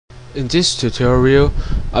In this tutorial,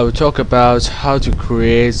 I will talk about how to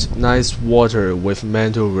create nice water with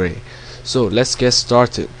Manta Ray. So let's get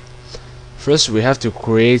started. First, we have to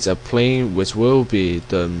create a plane which will be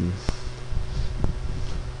the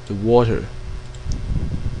water.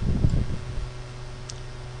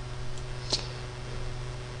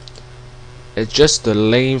 Adjust the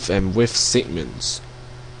length and width segments.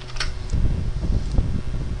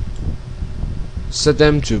 Set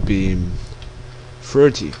them to be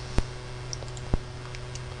 30.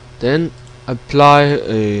 Then apply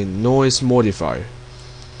a noise modifier.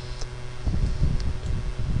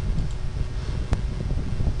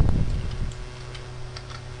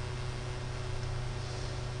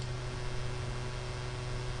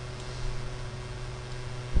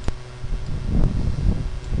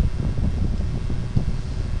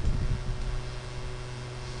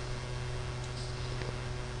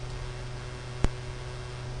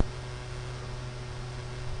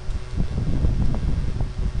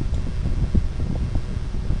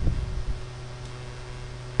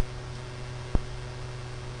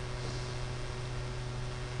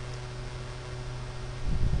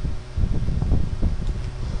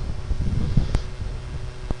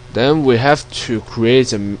 Then we have to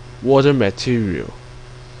create a water material.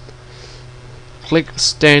 Click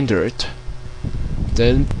Standard,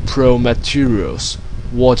 then Pro Materials,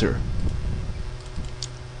 Water.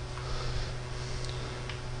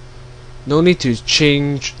 No need to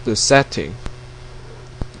change the setting.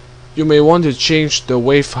 You may want to change the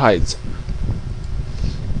wave height.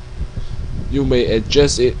 You may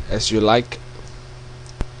adjust it as you like.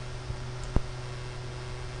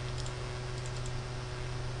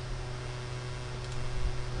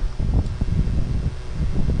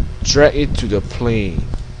 Drag it to the plane.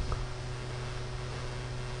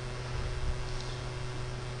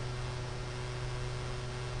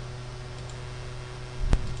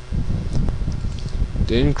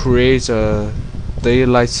 Then create a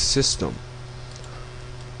daylight system.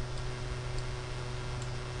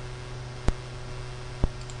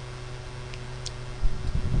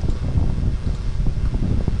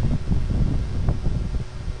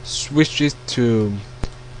 Switch it to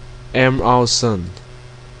MR Sun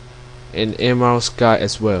and Emerald Sky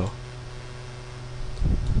as well.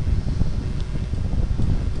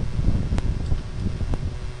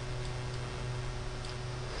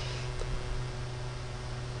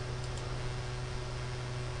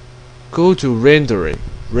 Go to Rendering,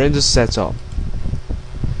 Render Setup.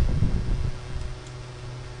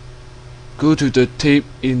 Go to the tab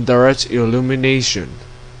Indirect Illumination.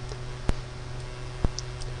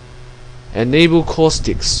 Enable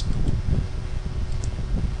Caustics.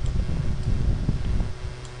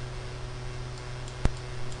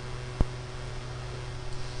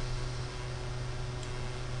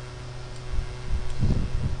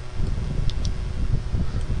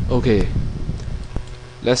 Okay,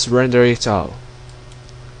 let's render it out.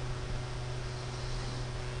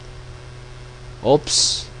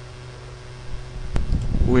 Oops,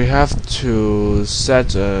 we have to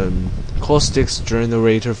set a caustics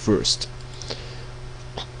generator first.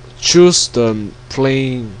 Choose the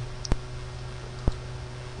plane,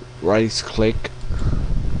 right click,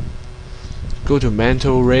 go to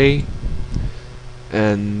Manta Ray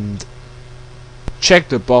and check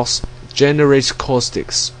the box Generate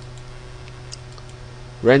Caustics.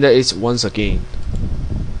 Render it once again.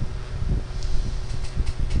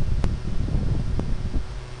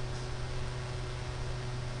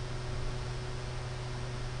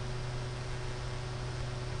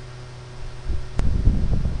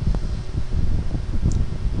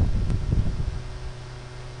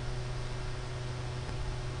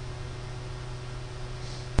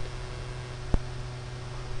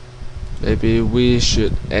 Maybe we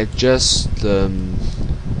should adjust the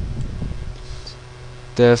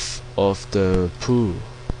depth of the pool.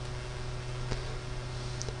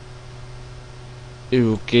 It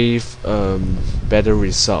will give better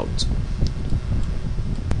result.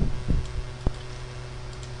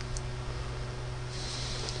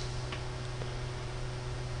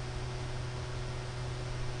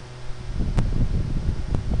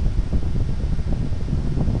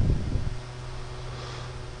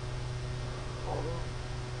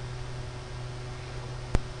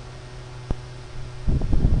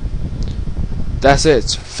 That's it.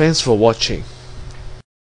 Thanks for watching.